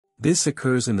This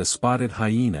occurs in the spotted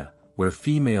hyena, where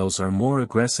females are more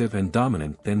aggressive and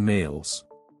dominant than males.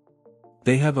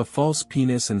 They have a false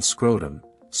penis and scrotum,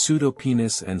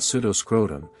 pseudopenis and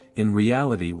pseudoscrotum. In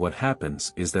reality, what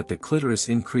happens is that the clitoris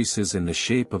increases in the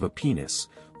shape of a penis,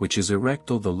 which is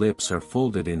erectile. The lips are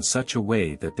folded in such a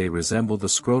way that they resemble the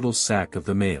scrotal sac of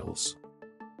the males.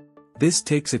 This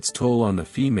takes its toll on the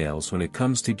females when it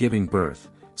comes to giving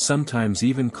birth, sometimes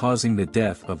even causing the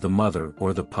death of the mother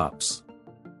or the pups.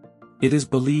 It is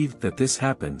believed that this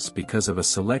happens because of a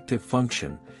selective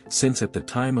function, since at the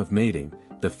time of mating,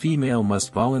 the female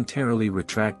must voluntarily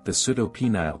retract the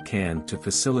pseudopenile can to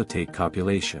facilitate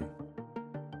copulation.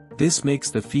 This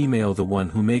makes the female the one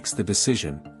who makes the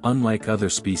decision, unlike other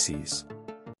species.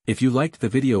 If you liked the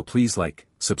video, please like,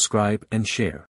 subscribe and share.